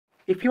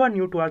If you are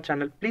new to our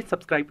channel, please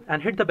subscribe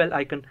and hit the bell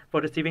icon for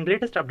receiving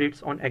latest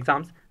updates on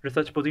exams,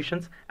 research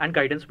positions, and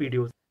guidance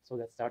videos. So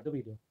let's start the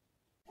video.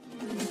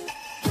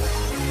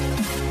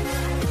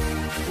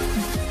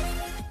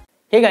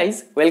 Hey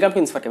guys, welcome to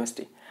Inspire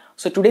Chemistry.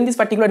 So today in this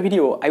particular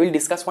video, I will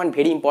discuss one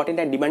very important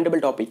and demandable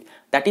topic,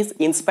 that is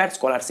Inspire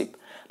Scholarship.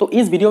 तो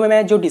इस video में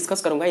मैं जो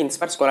discuss करूंगा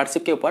inspire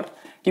scholarship के ऊपर,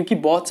 क्योंकि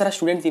बहुत सारा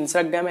स्टूडेंट्स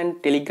इंस्टाग्राम एंड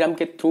टेलीग्राम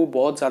के थ्रू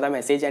बहुत ज़्यादा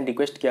मैसेज एंड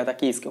रिक्वेस्ट किया था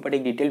कि इसके ऊपर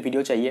एक डिटेल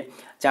वीडियो चाहिए,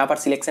 जहाँ पर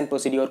सिलेक्शन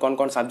प्रोसीड्योर, कौन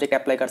कौन सब्जेक्ट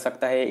अप्लाई कर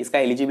सकता है, इसका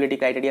एलिजिबिलिटी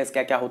क्राइटेरिया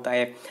क्या क्या होता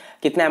है,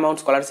 कितना अमाउंट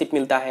स्कॉलरशिप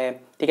मिलता है,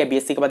 ठीक है,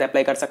 बीएससी के बाद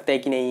अप्लाई कर सकते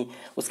हैं कि नहीं,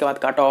 उसके बाद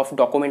कट ऑफ,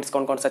 डॉक्यूमेंट्स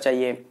कौन कौन सा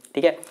चाहिए,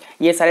 ठीक है,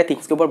 ये सारे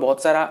थिंग्स के ऊपर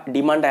बहुत सारा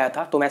डिमांड आया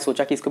था। तो मैं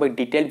सोचा कि इसके ऊपर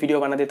डिटेल वीडियो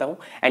बना देता हूँ।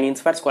 एंड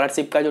इंस्पायर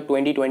स्कॉलरशिप का जो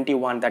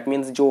 2021 दैट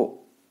मीन्स जो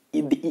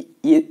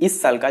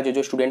इस साल का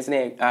जो स्टूडेंट्स ने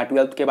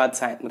 12th के बाद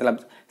मतलब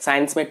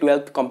साइंस में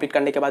 12th कंप्लीट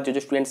करने के बाद जो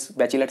स्टूडेंट्स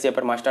बैचलर्स या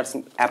फिर मास्टर्स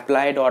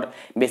अप्लाइड और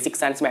बेसिक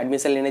साइंस में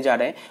एडमिशन लेने जा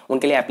रहे हैं,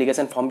 उनके लिए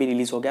एप्लीकेशन फॉर्म भी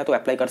रिलीज हो गया, तो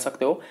अप्लाई कर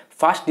सकते हो।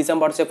 1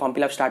 दिसंबर से फॉर्म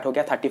फिलअप स्टार्ट हो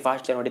गया,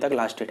 31 जनवरी तक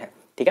लास्ट डेट है,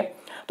 ठीक है।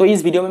 तो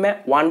इस वीडियो में मैं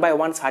 1 बाय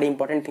 1 सारी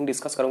इंपॉर्टेंट थिंग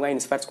डिस्कस करूंगा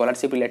इंस्पायर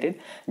स्कॉलरशिप रिलेटेड,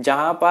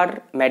 जहां पर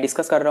मैं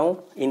डिस्कस कर रहा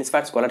हूँ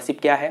इंस्पायर स्कॉलरशिप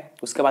क्या है,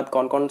 उसके बाद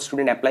कौन कौन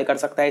स्टूडेंट अप्लाई कर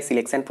सकता है,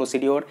 सिलेक्शन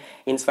प्रोसीड्योर,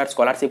 इंस्पायर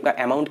स्कॉलरशिप का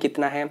अमाउंट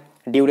कितना है,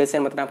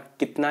 ड्यूरेशन मतलब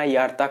कितना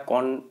ईयर तक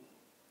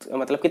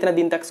मतलब कितना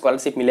दिन तक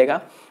स्कॉलरशिप मिलेगा,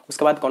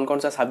 उसके बाद कौन कौन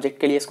सा सब्जेक्ट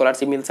के लिए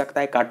स्कॉलरशिप मिल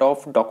सकता है, cut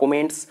off,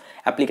 documents,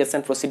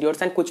 application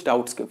procedures and कुछ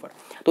डाउट्स के ऊपर।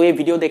 तो ये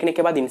वीडियो देखने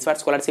के बाद इंस्पायर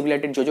स्कॉलरशिप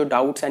रिलेटेड जो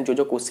डाउट्स एंड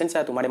जो क्वेश्चंस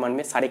है तुम्हारे मन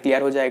में सारे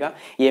क्लियर हो जाएगा,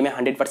 ये मैं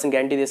 100%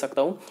 गारंटी दे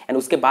सकता हूँ। एंड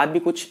उसके बाद भी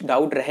कुछ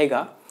डाउट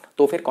रहेगा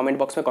तो फिर कमेंट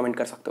बॉक्स में कमेंट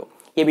कर सकते हो।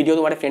 ये वीडियो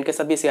तुम्हारे फ्रेंड के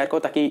साथ भी शेयर करो,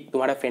 ताकि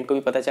तुम्हारे फ्रेंड को भी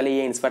पता चले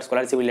ये inspire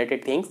scholarship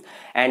related things.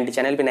 And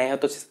channel पे नए हो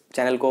तो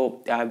चैनल को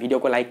वीडियो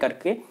को लाइक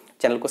करके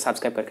चैनल को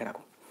सब्सक्राइब करके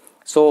रखो।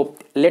 So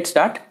let's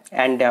start.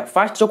 And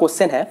first जो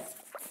क्वेश्चन है,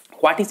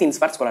 व्हाट इज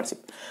इंस्पायर स्कॉलरशिप।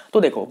 तो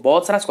देखो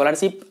बहुत सारा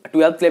स्कॉलरशिप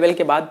 12th लेवल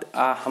के बाद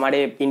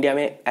हमारे इंडिया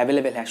में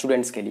अवेलेबल है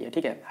स्टूडेंट्स के लिए,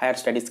 ठीक है, हायर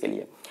स्टडीज़ के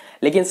लिए।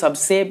 लेकिन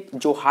सबसे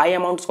जो हाई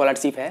अमाउंट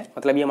स्कॉलरशिप है,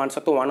 मतलब ये मान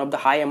सकते हो one of the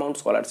high amount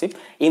scholarship,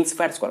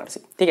 inspire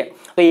scholarship, ठीक है।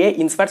 तो ये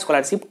इंस्पायर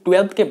स्कॉलरशिप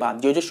 12th के बाद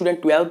जो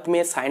स्टूडेंट 12th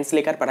में साइंस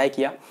लेकर पढ़ाई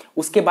किया,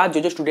 उसके बाद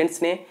जो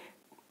स्टूडेंट्स ने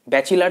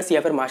बैचलर्स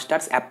या फिर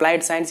मास्टर्स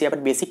अप्लाइड साइंस या फिर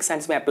बेसिक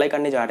साइंस में अप्लाई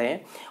करने जा रहे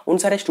हैं, उन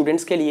सारे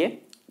स्टूडेंट्स के लिए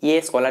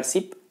ये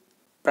स्कॉलरशिप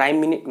प्राइम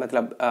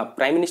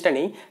मिनिस्टर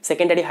नहीं,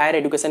 सेकेंडरी हायर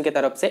एजुकेशन की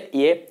तरफ से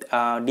ये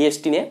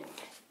डीएसटी ने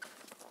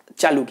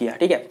चालू किया,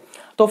 ठीक है।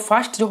 तो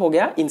फर्स्ट जो हो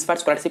गया इंस्पायर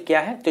स्कॉलरशिप क्या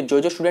है, तो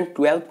जो स्टूडेंट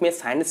 12th में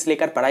साइंस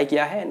लेकर पढ़ाई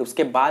किया है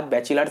उसके बाद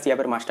बैचलर्स या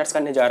फिर मास्टर्स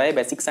करने जा रहे हैं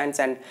basic science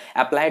and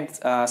applied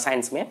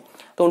science में,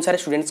 तो उन सारे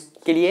स्टूडेंट्स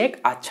के लिए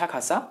एक अच्छा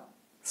खासा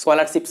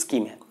स्कॉलरशिप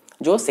स्कीम है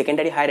जो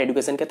सेकेंडरी हायर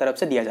एजुकेशन की तरफ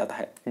से दिया जाता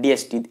है,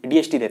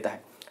 डीएसटी देता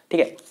है, ठीक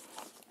है,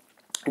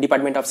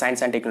 department of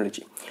science and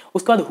technology.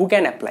 उसके बाद हु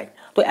कैन अप्लाई,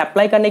 तो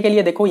अप्लाई करने के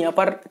लिए देखो यहाँ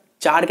पर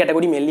 4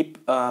 कैटेगरी मेनली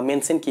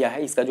मेंशन किया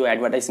है इसका जो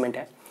एडवर्टाइजमेंट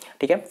है,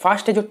 ठीक है।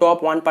 फर्स्ट है जो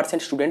टॉप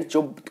 1% स्टूडेंट,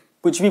 जो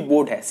कुछ भी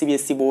बोर्ड है,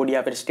 सीबीएसई बोर्ड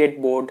या फिर स्टेट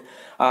बोर्ड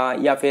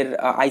या फिर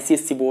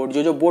आईसीएसई बोर्ड,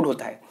 जो बोर्ड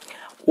होता है,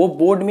 वो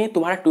बोर्ड में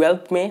तुम्हारा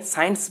 12th में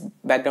साइंस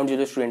बैकग्राउंड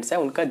जो स्टूडेंट्स है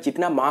उनका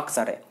जितना मार्क्स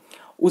आ रहा है,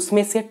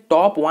 उसमें से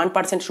टॉप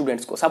 1%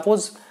 स्टूडेंट्स को,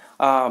 सपोज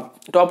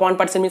टॉप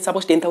 1% में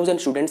सपोज 10,000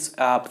 स्टूडेंट्स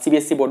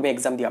सीबीएसई बोर्ड में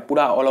एग्जाम दिया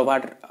पूरा ऑल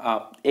ओवर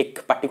एक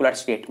पर्टिकुलर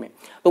स्टेट में,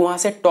 तो वहाँ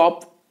से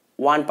टॉप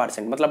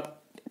 1% मतलब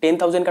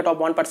 10,000 का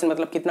टॉप 1%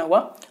 मतलब कितना हुआ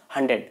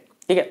 100,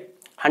 ठीक है,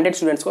 100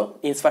 स्टूडेंट्स को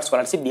इंस्पायर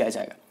स्कॉलरशिप दिया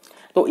जाएगा।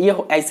 तो ये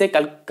ऐसे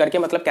करके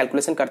मतलब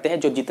कैलकुलेशन करते हैं,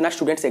 जो जितना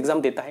स्टूडेंट्स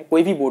एग्जाम देता है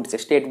कोई भी बोर्ड से,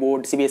 state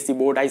board, CBSE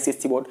board,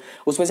 ICSE board,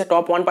 उसमें से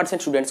टॉप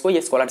 1% स्टूडेंट्स को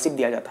ये स्कॉलरशिप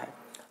दिया जाता है।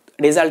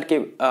 रिजल्ट के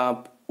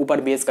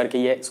ऊपर बेस करके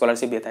ये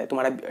स्कॉलरशिप देता है।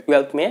 तुम्हारा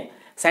 12th में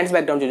साइंस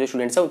बैकग्राउंड जो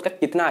स्टूडेंट्स है उसका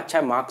कितना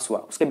अच्छा मार्क्स हुआ,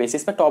 उसके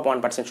बेसिस पे टॉप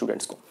 1%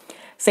 स्टूडेंट्स को।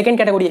 सेकंड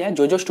कैटेगरी है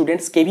जो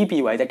स्टूडेंट्स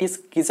केवीपीवाई दैट इज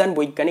किसान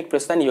वैज्ञानिक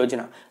प्रोत्साहन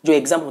योजना, जो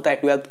एग्जाम होता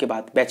है 12th के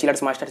बाद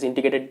बैचलर्स मास्टर्स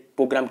इंटीग्रेटेड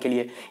प्रोग्राम के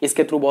लिए,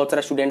 इसके थ्रू बहुत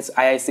सारे स्टूडेंट्स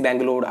आईआईसी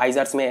बैंगलोर,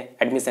 आइजर्स में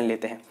एडमिशन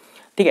लेते हैं,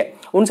 ठीक है।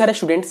 उन सारे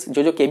स्टूडेंट्स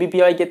जो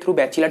केवीपीवाई के थ्रू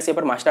बैचलर्स या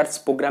फिर मास्टर्स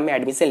प्रोग्राम में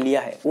एडमिशन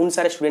लिया है, उन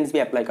सारे स्टूडेंट्स भी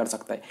अप्लाई कर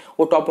सकता है।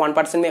 वो टॉप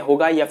 1% में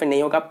होगा या फिर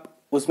नहीं होगा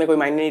उसमें कोई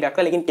मायने नहीं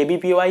रखता, लेकिन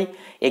केवीपीवाई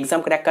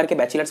एग्जाम क्रैक करके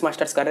बैचलर्स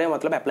मास्टर्स कर रहे हैं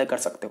मतलब अप्लाई कर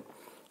सकते हो।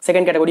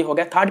 सेकंड कैटेगरी हो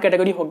गया। थर्ड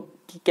कैटेगरी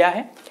क्या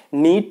है,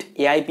 नीट,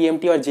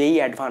 एआईपीएमटी और जेई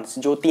एडवांस,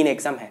 जो 3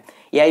 एग्जाम है।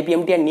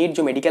 एआईपीएमटी एंड नीट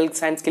जो मेडिकल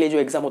साइंस के लिए जो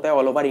एग्जाम होता है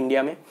ऑल ओवर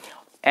इंडिया में,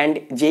 एंड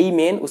जेई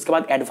मेन, उसके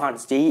बाद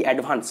एडवांस, जेई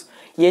एडवांस,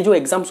 ये जो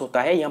एग्जाम्स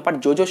होता है यहाँ पर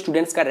जो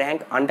स्टूडेंट्स का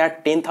रैंक अंडर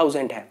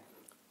 10,000 है,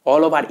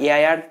 ऑल ओवर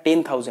AIR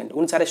 10,000,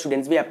 उन सारे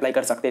स्टूडेंट्स भी अप्लाई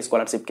कर सकते हैं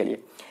स्कॉलरशिप के लिए।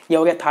 ये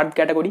हो गया थर्ड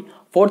कैटेगरी।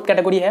 फोर्थ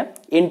कैटेगरी है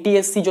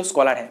एनटीएससी जो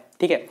स्कॉलर है,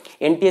 ठीक है,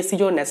 एनटीएससी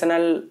जो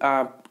नेशनल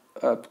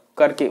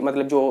करके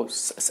मतलब जो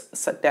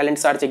टैलेंट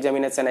सर्च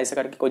एग्जामिनेशन ऐसे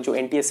करके कोई जो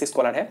एनटीएससी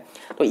स्कॉलर है,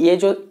 तो ये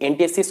जो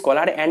एनटीएससी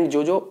स्कॉलर एंड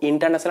जो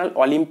इंटरनेशनल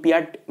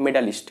ओलंपियाड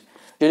मेडलिस्ट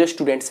जो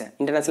स्टूडेंट्स हैं,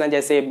 इंटरनेशनल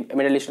जैसे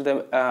मेडलिस्ट होते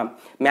हैं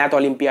मैथ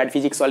ओलंपियाड,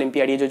 फिजिक्स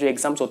ओलंपियाड, ये जो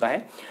एग्जाम्स होता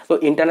है, तो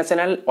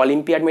इंटरनेशनल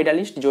ओलंपियाड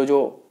मेडलिस्ट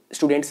जो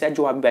स्टूडेंट्स हैं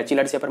जो आप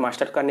बैचलर्स या फिर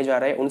मास्टर करने जा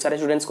रहे हैं, उन सारे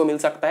स्टूडेंट्स को मिल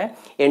सकता है,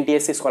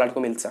 एनटीएससी स्कॉलर को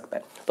मिल सकता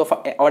है। तो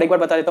और एक बार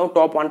बता देता हूँ,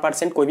 टॉप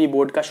 1% कोई भी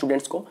बोर्ड का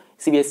स्टूडेंट्स को,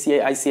 सीबीएसई,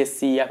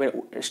 आईसीएसई या फिर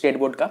स्टेट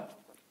बोर्ड का।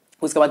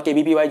 उसके बाद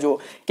केबीपीवाई, जो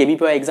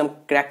केबीपीवाई एग्जाम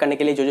क्रैक करने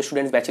के लिए जो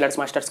स्टूडेंट्स बैचलर्स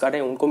मास्टर्स कर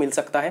रहे हैं उनको मिल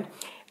सकता है।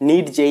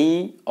 नीट,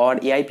 जेई और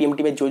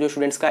एआईपीएमटी में जो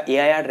स्टूडेंट्स का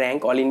AIR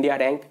rank, all India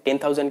rank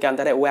 10,000 के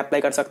अंदर है, वो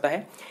अप्लाई कर सकता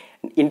है।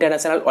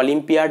 इंटरनेशनल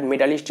ओलंपियाड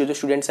मेडलिस्ट जो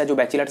स्टूडेंट्स हैं जो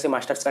बैचलर से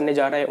मास्टर्स करने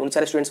जा रहे हैं, उन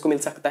सारे स्टूडेंट्स को मिल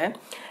सकता है।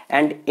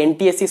 एंड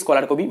एनटीएससी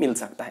स्कॉलर को भी मिल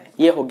सकता है।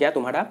 ये हो गया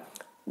तुम्हारा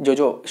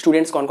जो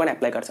स्टूडेंट्स कौन कौन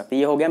अप्लाई कर सकते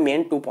हैं, ये हो गया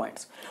मेन 2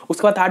 पॉइंट्स।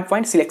 उसके बाद थर्ड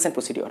पॉइंट सिलेक्शन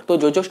प्रोसीड्योर। तो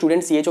जो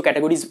स्टूडेंट्स ये जो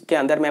कैटेगरीज के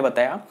अंदर मैं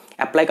बताया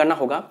अप्लाई करना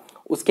होगा,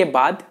 उसके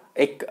बाद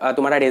एक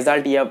तुम्हारा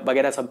रिजल्ट या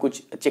वगैरह सब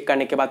कुछ चेक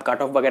करने के बाद,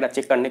 कट ऑफ वगैरह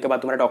चेक करने के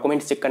बाद, तुम्हारा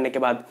डॉक्यूमेंट्स चेक करने के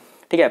बाद,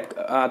 ठीक है,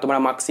 तुम्हारा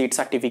मार्कशीट,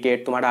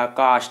 सर्टिफिकेट, तुम्हारा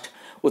कास्ट,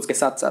 उसके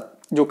साथ साथ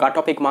जो कट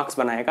ऑफ एक मार्क्स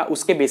बनाएगा,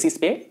 उसके बेसिस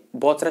पे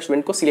बहुत सारे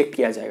स्टूडेंट को सिलेक्ट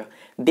किया जाएगा।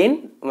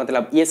 देन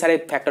मतलब ये सारे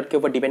फैक्टर के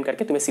ऊपर डिपेंड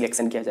करके तुम्हें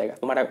सिलेक्शन किया जाएगा,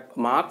 तुम्हारा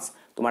मार्क्स,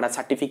 तुम्हारा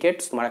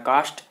सर्टिफिकेट्स, तुम्हारा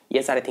कास्ट,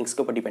 ये सारे थिंग्स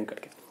के ऊपर डिपेंड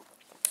करके,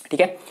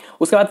 ठीक है।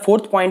 उसके बाद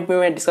फोर्थ पॉइंट में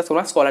मैं डिस्कस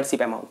करूँगा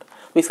स्कॉलरशिप अमाउंट।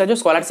 तो इसका जो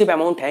स्कॉलरशिप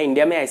अमाउंट है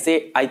इंडिया में,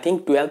 ऐसे आई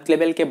थिंक 12th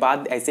लेवल के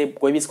बाद ऐसे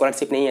कोई भी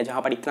स्कॉलरशिप नहीं है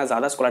जहाँ पर इतना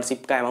ज़्यादा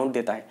स्कॉलरशिप का अमाउंट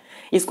देता है।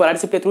 इस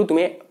स्कॉलरशिप के थ्रू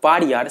तुम्हें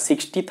पर ईयर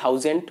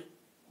 60,000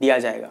 दिया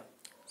जाएगा,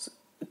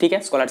 ठीक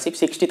है। स्कॉलरशिप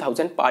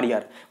 60,000 पर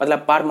ईयर, मतलब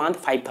पर मंथ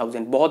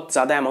 5,000। बहुत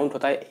ज़्यादा अमाउंट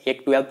होता है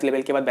एक 12th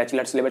लेवल के बाद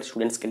बैचलर्स लेवल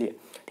स्टूडेंट्स के लिए,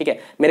 ठीक है।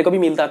 मेरे को भी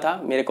मिलता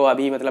था, मेरे को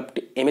अभी मतलब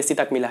एमएससी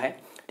तक मिला है,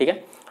 ठीक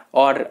है।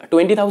 और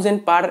 20,000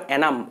 पर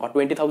एनम और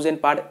 20,000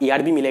 पर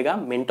ईयर भी मिलेगा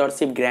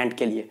मेंटरशिप ग्रांट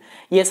के लिए।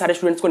 ये सारे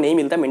स्टूडेंट्स को नहीं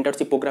मिलता,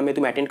 मेंटरशिप प्रोग्राम में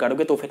तुम अटेंड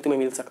करोगे तो फिर तुम्हें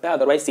मिल सकता है।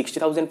 अदरवाइज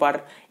 60,000 पर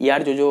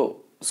ईयर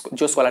जो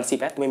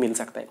स्कॉलरशिप है तुम्हें मिल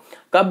सकता है।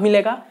 कब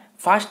मिलेगा?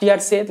 फर्स्ट ईयर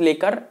से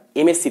लेकर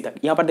एमएससी तक।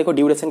 यहाँ पर देखो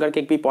ड्यूरेशन करके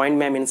एक भी पॉइंट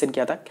मैं मेंशन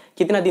किया था,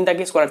 कितना दिन तक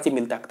ये स्कॉलरशिप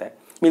मिल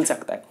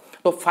सकता है।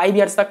 तो 5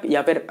 ईयर्स तक,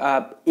 या फिर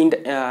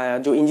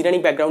जो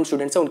इंजीनियरिंग बैकग्राउंड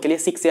स्टूडेंट्स हैं उनके लिए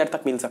 6 ईयर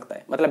तक मिल सकता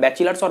है, मतलब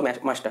बैचलर्स और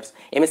मास्टर्स।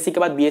 एमएससी के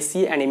बाद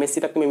बीएससी एंड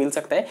एमएससी तक तुम्हें मिल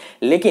सकता है।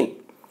 लेकिन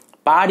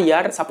पर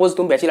ईयर सपोज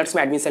तुम बैचलर्स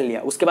में एडमिशन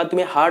लिया, उसके बाद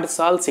तुम्हें हर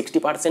साल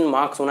 60%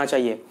 मार्क्स होना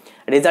चाहिए,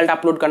 रिजल्ट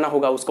अपलोड करना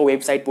होगा उसको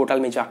वेबसाइट पोर्टल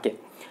में जाके।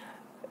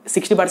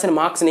 60%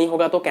 मार्क्स नहीं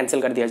होगा तो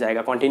कैंसिल कर दिया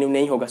जाएगा, कंटिन्यू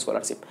नहीं होगा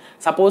स्कॉलरशिप।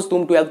 सपोज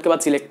तुम 12th के बाद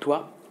सिलेक्ट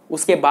हुआ,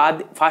 उसके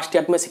बाद फर्स्ट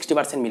ईयर तुम्हें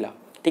 60% मिला,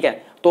 ठीक है,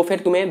 तो फिर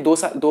तुम्हें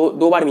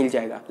दो बार मिल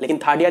जाएगा। लेकिन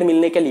थर्ड ईयर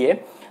मिलने के लिए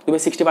तुम्हें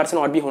 60%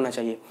 और भी होना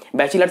चाहिए।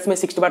 बैचलर्स में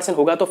 60%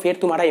 होगा तो फिर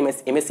तुम्हारा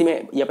एमएससी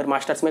में या फिर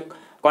मास्टर्स में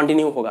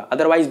कंटिन्यू होगा,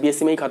 अदरवाइज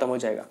बीएससी में ही खत्म हो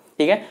जाएगा,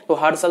 ठीक है। तो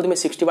हर साल तुम्हें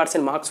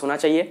 60% मार्क्स होना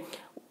चाहिए,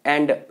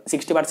 एंड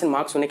 60%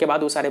 मार्क्स होने के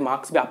बाद वो सारे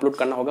मार्क्स भी अपलोड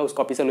करना होगा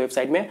उसको ऑफिशियल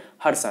वेबसाइट में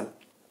हर साल।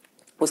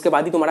 उसके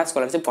बाद ही तुम्हारा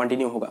स्कॉलरशिप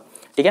कंटिन्यू होगा,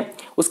 ठीक है।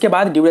 उसके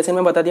बाद ड्यूरेशन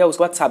में बता दिया।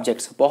 उसके बाद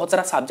सब्जेक्ट्स, बहुत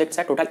सारा सब्जेक्ट्स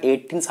है, टोटल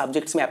 18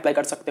 सब्जेक्ट्स में अप्लाई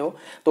कर सकते हो।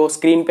 तो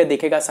स्क्रीन पे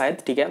देखेगा शायद,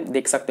 ठीक है,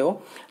 देख सकते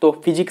हो। तो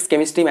physics,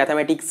 chemistry,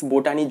 mathematics,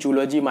 बोटानी,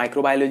 zoology,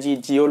 microbiology,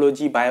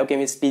 geology,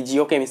 biochemistry,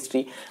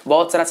 geochemistry,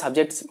 बहुत सारा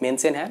सब्जेक्ट्स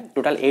मेंशन है,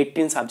 टोटल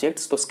 18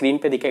 सब्जेक्ट्स। तो स्क्रीन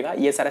पे दिखेगा।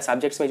 ये सारे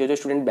सब्जेक्ट्स में जो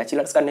स्टूडेंट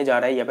बैचलर्स करने जा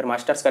रहा है या फिर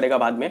मास्टर्स करेगा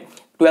बाद में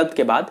 12th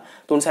के बाद,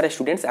 तो उन सारे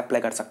स्टूडेंट्स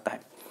अप्लाई कर सकता है।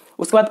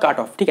 उसके बाद कट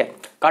ऑफ, ठीक है,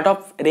 कट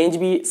ऑफ रेंज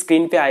भी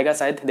स्क्रीन पे आएगा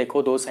शायद,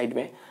 देखो दो साइड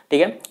में,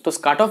 ठीक है। तो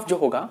कट ऑफ जो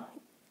होगा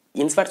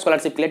इंस्पायर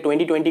स्कॉलरशिप के लिए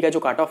 2020 का जो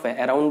कट ऑफ है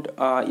अराउंड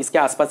इसके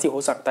आसपास ही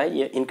हो सकता है,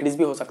 ये इंक्रीज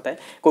भी हो सकता है।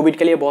 कोविड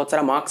के लिए बहुत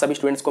सारा मार्क्स अभी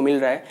स्टूडेंट्स को मिल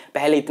रहा है,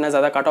 पहले इतना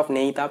ज़्यादा कट ऑफ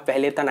नहीं था,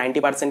 पहले था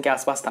 90% के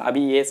आसपास था,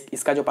 अभी ये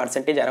इसका जो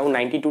परसेंटेज अराउंड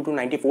 92 to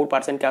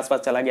 94% के आसपास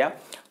चला गया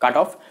कट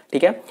ऑफ,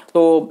 ठीक है।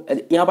 तो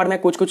यहाँ पर मैं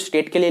कुछ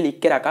स्टेट के लिए लिख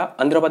के रखा।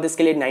 आंध्र प्रदेश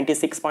के लिए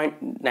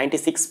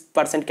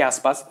 96% के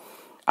आसपास,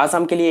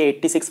 आसाम के लिए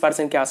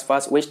 86% के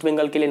आसपास, वेस्ट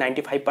बंगाल के लिए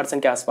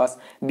 95% के आसपास,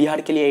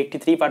 बिहार के लिए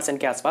 83%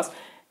 के आसपास।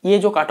 ये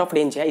जो कट ऑफ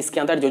रेंज है इसके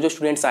अंदर जो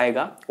स्टूडेंट्स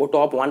आएगा वो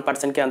टॉप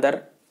 1% के अंदर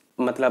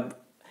मतलब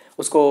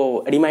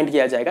उसको रिमाइंड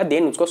किया जाएगा,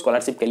 देन उसको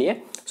स्कॉलरशिप के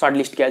लिए शॉर्ट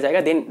लिस्ट किया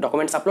जाएगा, then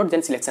documents upload,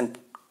 then selection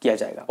किया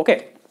जाएगा, ओके।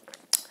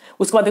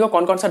 उसके बाद देखो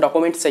कौन कौन सा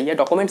डॉक्यूमेंट्स चाहिए।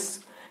 डॉक्यूमेंट्स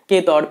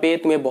के तौर पे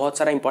तुम्हें बहुत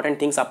सारा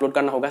इंपॉर्टेंट थिंग्स अपलोड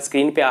करना होगा,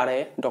 स्क्रीन पे आ रहे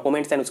हैं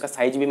डॉक्यूमेंट्स एंड उसका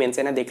साइज भी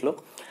मेंशन है, देख लो।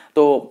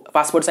 तो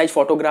पासपोर्ट साइज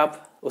फोटोग्राफ,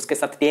 उसके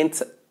साथ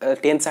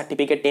 10th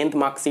certificate, 10th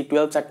marksheet,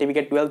 12th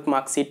certificate, 12th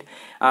marksheet,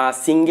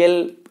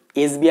 single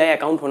SBI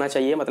account होना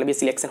चाहिए, मतलब ये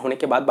सिलेक्शन होने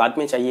के बाद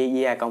में चाहिए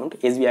ये अकाउंट,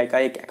 एसबीआई का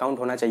एक अकाउंट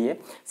होना चाहिए,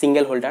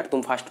 सिंगल होल्डर,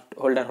 तुम फर्स्ट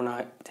होल्डर होना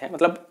है,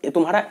 मतलब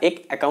तुम्हारा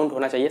एक अकाउंट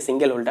होना चाहिए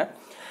single holder.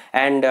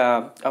 And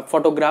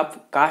photograph,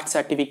 caste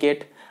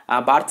certificate,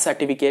 birth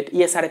certificate,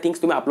 ये सारे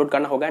थिंग्स तुम्हें अपलोड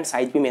करना होगा। एंड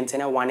साइज भी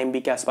मेंशन है 1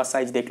 MB के आसपास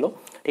साइज, देख लो,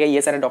 ठीक है।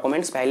 ये सारे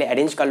डॉक्यूमेंट्स पहले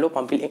अरेंज कर लो,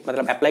 कंप्लीट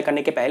मतलब अप्लाई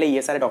करने के पहले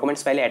ये सारे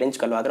डॉक्यूमेंट्स पहले अरेंज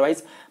कर लो,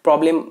 अदरवाइज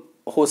प्रॉब्लम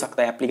हो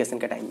सकता है एप्लीकेशन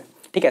के टाइम में,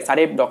 ठीक है।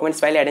 सारे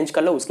डॉक्यूमेंट्स पहले अरेंज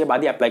कर लो, उसके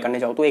बाद ही अप्लाई करने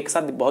जाओ, तो एक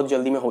साथ बहुत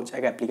जल्दी में हो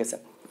जाएगा एप्लीकेशन।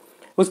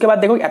 उसके बाद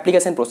देखो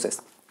एप्लीकेशन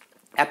प्रोसेस।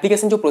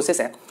 एप्लीकेशन जो प्रोसेस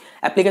है,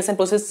 एप्लीकेशन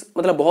प्रोसेस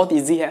मतलब बहुत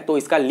इजी है, तो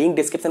इसका लिंक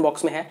डिस्क्रिप्शन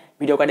बॉक्स में है,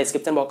 वीडियो का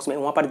डिस्क्रिप्शन बॉक्स में,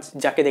 वहाँ पर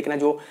जाके देखना।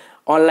 जो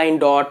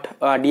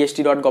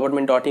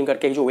online.dst.government.in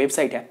करके जो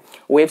वेबसाइट है,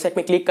 वो वेबसाइट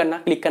में क्लिक करना।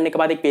 क्लिक करने के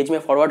बाद एक पेज में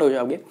फॉरवर्ड हो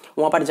जाओगे,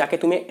 वहाँ पर जाके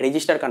तुम्हें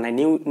रजिस्टर करना है।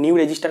 न्यू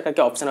रजिस्टर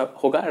करके ऑप्शन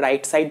होगा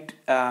राइट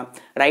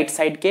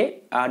साइड के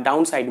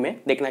डाउन साइड में,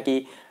 देखना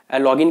कि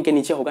लॉगिन के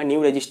नीचे होगा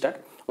न्यू रजिस्टर,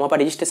 वहाँ पर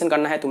रजिस्ट्रेशन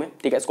करना है तुम्हें,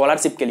 ठीक है,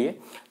 स्कॉलरशिप के लिए।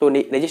 तो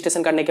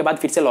रजिस्ट्रेशन करने के बाद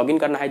फिर से लॉगिन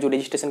करना है, जो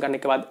रजिस्ट्रेशन करने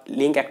के बाद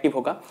लिंक एक्टिव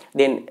होगा,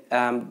 देन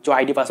जो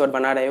आईडी पासवर्ड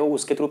बना रहे हो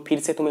उसके थ्रू फिर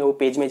से तुम्हें वो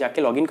पेज में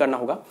जाके लॉगिन करना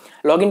होगा।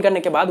 लॉगिन करने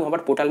के बाद वहाँ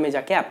पर पोर्टल में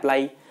जाके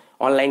अप्लाई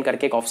ऑनलाइन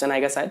करके एक ऑप्शन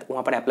आएगा शायद,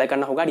 वहाँ पर अप्लाई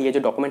करना होगा। ये जो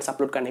डॉक्यूमेंट्स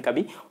अपलोड करने का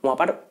भी वहाँ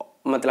पर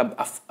मतलब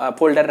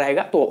फोल्डर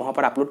रहेगा, तो वहाँ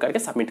पर अपलोड करके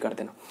सबमिट कर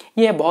देना।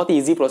 ये है बहुत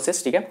ईजी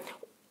प्रोसेस, ठीक है।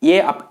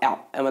 ये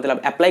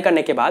मतलब अप्लाई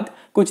करने के बाद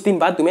कुछ दिन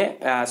बाद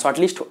तुम्हें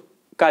शॉर्टलिस्ट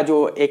का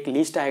जो एक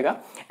लिस्ट आएगा,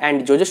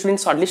 एंड जो स्टूडेंट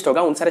शॉर्टलिस्ट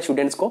होगा उन सारे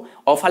स्टूडेंट्स को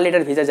ऑफर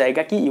लेटर भेजा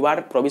जाएगा कि you are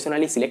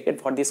provisionally selected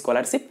for this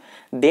scholarship.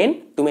 Then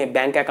तुम्हें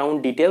बैंक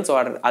अकाउंट डिटेल्स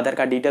और आधार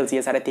कार्ड डिटेल्स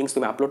ये सारे थिंग्स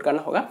तुम्हें अपलोड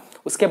करना होगा।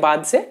 उसके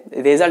बाद से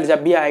रिजल्ट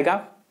जब भी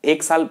आएगा,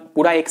 एक साल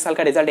पूरा एक साल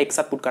का रिजल्ट एक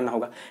साथ पुट करना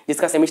होगा,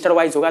 जिसका सेमिस्टर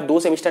वाइज होगा। 2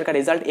 सेमिस्टर का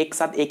रिजल्ट एक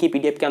साथ एक ही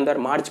पीडीएफ के अंदर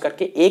मार्च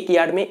करके एक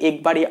ईयर में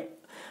एक बार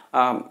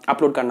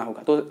अपलोड करना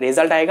होगा। तो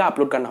रिजल्ट आएगा,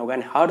 अपलोड करना होगा।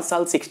 हर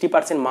साल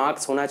 60%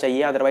 मार्क्स होना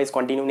चाहिए, अदरवाइज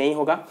कंटिन्यू नहीं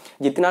होगा।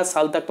 जितना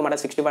साल तक तुम्हारा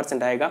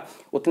 60% आएगा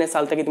उतने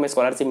साल तक ही तुम्हें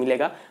स्कॉलरशिप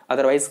मिलेगा,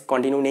 अदरवाइज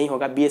कंटिन्यू नहीं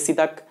होगा। बीएससी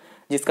तक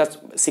जिसका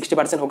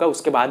 60% होगा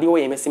उसके बाद ही वो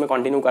एमएससी में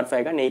कंटिन्यू कर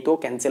पाएगा, नहीं तो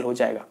कैंसिल हो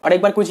जाएगा। और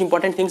एक बार कुछ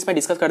इंपॉर्टेंट थिंग्स मैं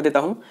डिस्कस कर देता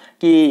हूँ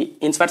कि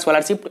inspire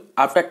scholarship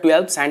after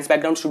 12 science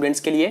background students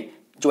के लिए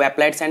जो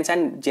applied science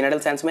and general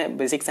science में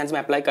बेसिक साइंस में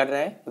अप्लाई कर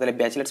रहे हैं, मतलब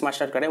बैचलर्स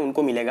मास्टर कर रहे हैं,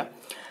 उनको मिलेगा।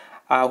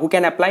 Who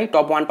can apply?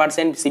 Top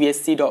 1%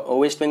 CBSE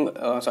waste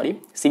Bengal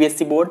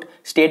CBSE board,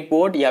 state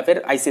board या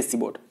फिर आईसीएसई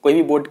बोर्ड, कोई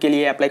भी बोर्ड के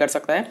लिए अप्लाई कर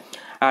सकता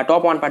है।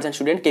 टॉप 1%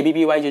 स्टूडेंट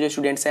केबीपीवाई जो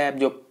स्टूडेंट्स है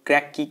जो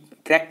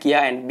क्रैक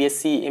किया एंड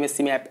बीएससी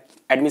एमएससी में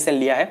एडमिशन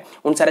लिया है,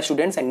 उन सारे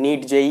स्टूडेंट्स हैं।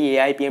 नीट, जेई,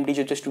 एआई, पीएमटी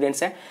जो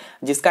स्टूडेंट्स हैं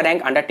जिसका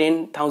रैंक अंडर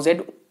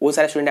 10,000, वो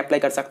सारे स्टूडेंट अप्लाई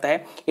कर सकता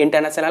है।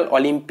 इंटरनेशनल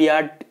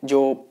ओलंपियाड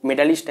जो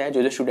मेडलिस्ट है,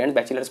 जो स्टूडेंट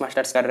बैचलर्स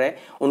मास्टर्स कर रहे हैं,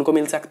 उनको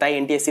मिल सकता है।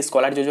 एनटीएससी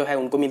स्कॉलर जो है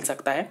उनको मिल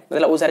सकता है,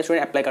 मतलब वो सारे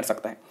स्टूडेंट अप्लाई कर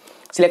सकता है।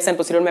 सिलेक्शन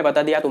प्रोसीड्यूर में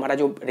बता दिया, तुम्हारा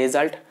जो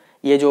रिजल्ट,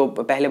 ये जो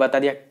पहले बता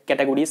दिया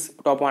कैटेगरीज,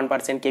 टॉप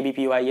 1%,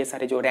 केबीपीवाई, ये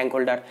सारे जो रैंक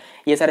होल्डर,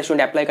 ये सारे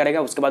स्टूडेंट अप्लाई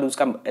करेगा। उसके बाद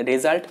उसका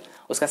रिजल्ट,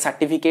 उसका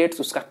सर्टिफिकेट्स,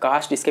 उसका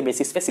कास्ट, इसके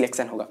बेसिस पे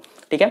सिलेक्शन होगा,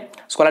 ठीक है।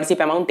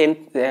 स्कॉलरशिप अमाउंट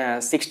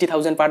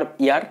 60,000 पर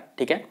ईयर,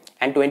 ठीक है,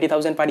 एंड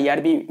 20,000 पर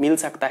ईयर भी मिल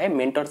सकता है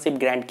मेंटरशिप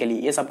ग्रांट के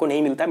लिए। ये सबको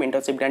नहीं मिलता,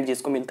 मेंटरशिप ग्रांट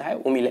जिसको मिलता है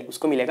वो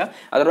उसको मिलेगा।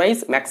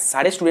 अदरवाइज मैक्स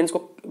सारे स्टूडेंट्स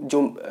को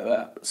जो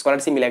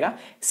स्कॉलरशिप मिलेगा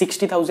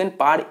 60,000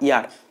 पर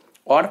ईयर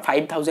और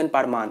 5,000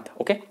 पर मंथ,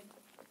 ओके।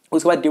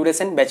 उसके बाद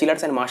ड्यूरेशन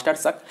बैचलर्स एंड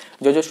मास्टर्स तक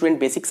जो स्टूडेंट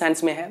बेसिक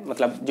साइंस में है,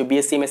 मतलब जो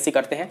बीएससी एमएससी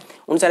करते हैं,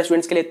 उन सारे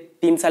स्टूडेंट्स के लिए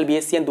 3 साल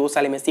बीएससी एंड 2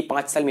 साल एमएससी,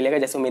 5 साल मिलेगा।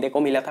 जैसे मेरे को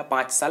मिला था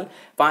 5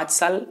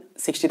 साल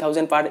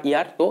 60,000 पर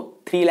ईयर,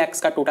 तो 3 लाख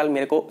का टोटल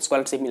मेरे को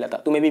स्कॉलरशिप मिला था।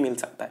 तुम्हें भी मिल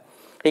सकता है,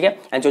 ठीक है।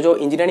 एंड जो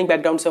इंजीनियरिंग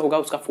बैकग्राउंड से होगा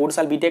उसका 4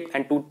 साल बीटेक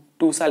एंड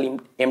 2 साल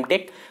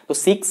एमटेक, तो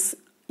 6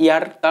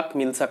 ईयर तक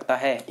मिल सकता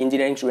है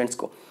इंजीनियरिंग स्टूडेंट्स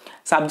को।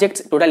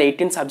 सब्जेक्ट्स टोटल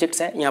 18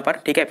 सब्जेक्ट्स है यहाँ पर,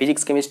 ठीक है।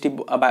 Physics, chemistry,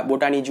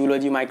 बोटानी,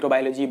 zoology,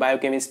 microbiology,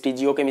 biochemistry,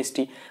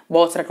 geochemistry,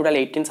 बहुत सारा टोटल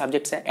 18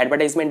 सब्जेक्ट्स है।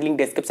 एडवर्टाइजमेंट लिंक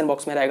डिस्क्रिप्शन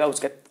बॉक्स में रहेगा,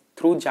 उसके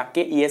थ्रू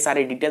जाके ये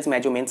सारे डिटेल्स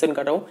मैं जो मेंशन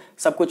कर रहा हूँ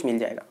सब कुछ मिल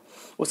जाएगा।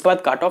 उसके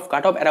बाद कट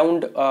ऑफ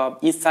अराउंड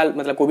इस साल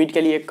मतलब कोविड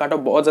के लिए कट ऑफ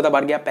बहुत ज़्यादा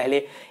बढ़ गया।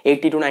 पहले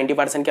 80 to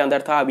 90% के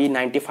अंदर था, अभी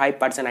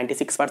 95%,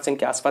 96%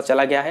 के आसपास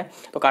चला गया है।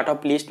 तो कट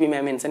ऑफ लिस्ट भी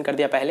मैं मेंशन कर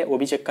दिया पहले, वो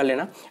भी चेक कर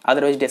लेना।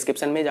 अदरवाइज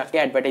डिस्क्रिप्शन में जाके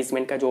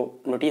एडवर्टाइजमेंट का जो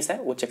नोटिस है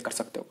वो चेक कर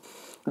सकते हो।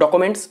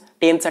 Documents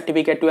 10th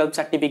certificate, 12th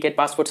certificate,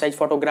 passport size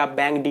photograph,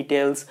 bank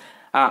details,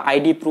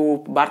 ID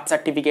proof, birth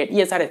certificate,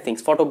 ये सारे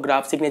थिंग्स,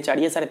 फोटोग्राफ, सिग्नेचर,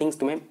 ये सारे थिंग्स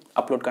तुम्हें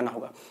अपलोड करना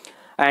होगा।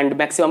 एंड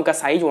मैक्सिमम का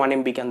साइज 1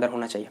 MB के अंदर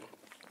होना चाहिए।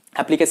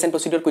 एप्लीकेशन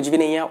प्रोसीड्यूर कुछ भी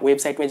नहीं है,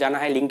 वेबसाइट में जाना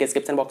है, लिंक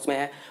डिस्क्रिप्शन बॉक्स में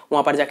है,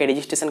 वहाँ पर जाकर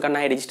रजिस्ट्रेशन करना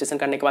है। रजिस्ट्रेशन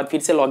करने के बाद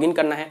फिर से लॉगिन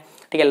करना है,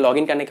 ठीक है।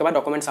 लॉगिन करने के बाद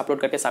डॉक्यूमेंट्स अपलोड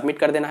करके सबमिट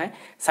कर देना है।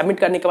 सबमिट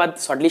करने के बाद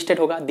शॉर्टलिस्टेड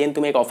होगा, देन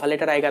तुम्हें एक ऑफर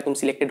लेटर आएगा। तुम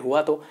सिलेक्टेड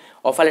हुआ तो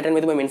ऑफर लेटर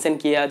में तुम्हें मेंशन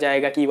किया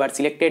जाएगा कि यू आर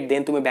सिलेक्टेड,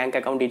 देन तुम्हें बैंक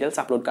अकाउंट डिटेल्स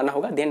अपलोड करना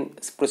होगा, देन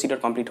प्रोसीड्यूर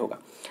कंप्लीट होगा।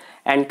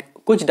 एंड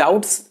कुछ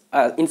डाउट्स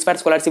इंस्पायर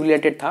स्कॉलरशिप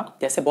रिलेटेड था,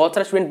 जैसे बहुत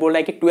सारा स्टूडेंट बोल रहा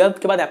है कि 12th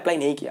के बाद अप्लाई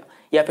नहीं किया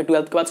या फिर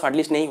 12th के बाद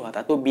शॉर्टलिस्ट नहीं हुआ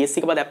था, तो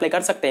बीएससी के बाद अप्लाई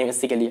कर सकते हैं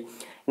एमएससी के लिए?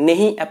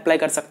 नहीं अप्लाई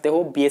कर सकते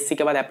हो, बीएससी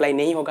के बाद अप्लाई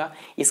नहीं होगा।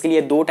 इसके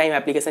लिए 2 टाइम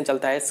एप्लीकेशन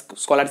चलता है,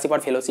 स्कॉलरशिप और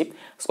फेलोशिप।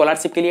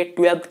 स्कॉलरशिप के लिए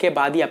 12th के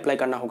बाद ही अप्लाई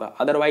करना होगा,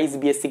 अदरवाइज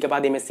बीएससी के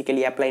बाद एमएससी के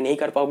लिए अप्लाई नहीं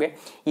कर पाओगे।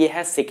 ये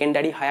है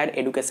सेकेंडरी हायर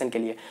एजुकेशन के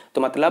लिए।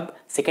 तो मतलब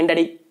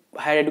सेकेंडरी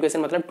हायर एजुकेशन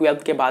मतलब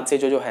 12th के बाद से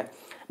जो है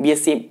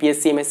बीएससी,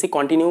 पीएससी, एमएससी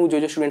कंटिन्यू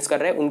जो स्टूडेंट्स कर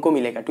रहे हैं उनको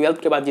मिलेगा। 12th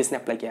के बाद जिसने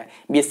अप्लाई किया है,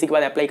 बीएससी के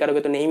बाद अप्लाई करोगे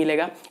तो नहीं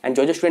मिलेगा। एंड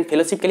जो स्टूडेंट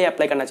फेलोशिप के लिए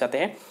अप्लाई करना चाहते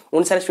हैं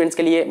उन सारे स्टूडेंट्स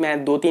के लिए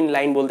मैं 2-3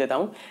 लाइन बोल देता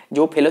हूँ।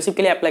 जो फेलोशिप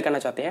के लिए अप्लाई करना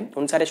चाहते हैं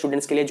उन सारे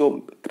स्टूडेंट्स के लिए जो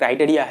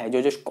क्राइटेरिया है,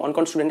 जो कौन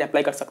कौन स्टूडेंट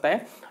अप्लाई कर सकता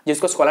है,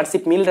 जिसको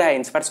स्कॉलरशिप मिल रहा है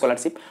इंस्पायर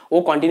स्कॉलरशिप,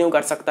 वो कंटिन्यू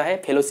कर सकता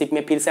है। फेलोशिप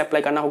में फिर से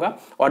अप्लाई करना होगा,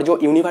 और जो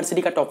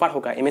यूनिवर्सिटी का टॉपर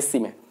होगा एमएससी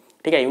में,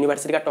 ठीक है,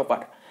 यूनिवर्सिटी का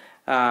टॉपर,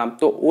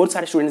 तो और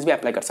सारे स्टूडेंट्स भी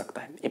अप्लाई कर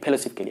सकता है ये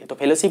फेलोशिप के लिए। तो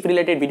फेलोशिप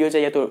रिलेटेड वीडियो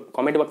चाहिए तो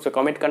कमेंट बॉक्स में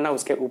कमेंट करना,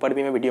 उसके ऊपर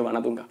भी मैं वीडियो बना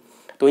दूंगा।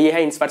 तो ये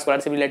है inspire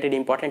scholarship related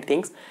important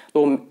things.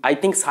 तो आई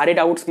थिंक सारे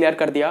डाउट्स क्लियर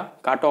कर दिया,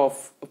 कट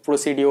ऑफ,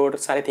 प्रोसीड्योर,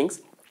 सारे थिंग्स।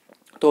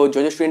 तो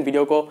जो स्टूडेंट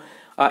वीडियो को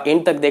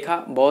एंड तक देखा,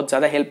 बहुत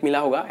ज़्यादा हेल्प मिला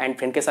होगा। एंड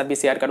फ्रेंड के साथ भी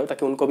शेयर करो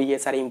ताकि उनको भी ये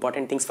सारे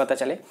इंपॉर्टेंट थिंग्स पता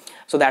चले।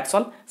 So that's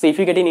all. So if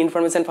you get in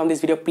information from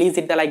this video, please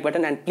hit the like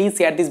button and please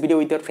share this video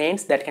with your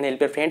friends. That can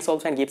help your friends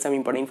also and give some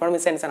important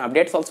information and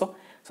updates also.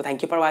 So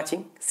thank you for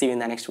watching. See you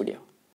in the next video.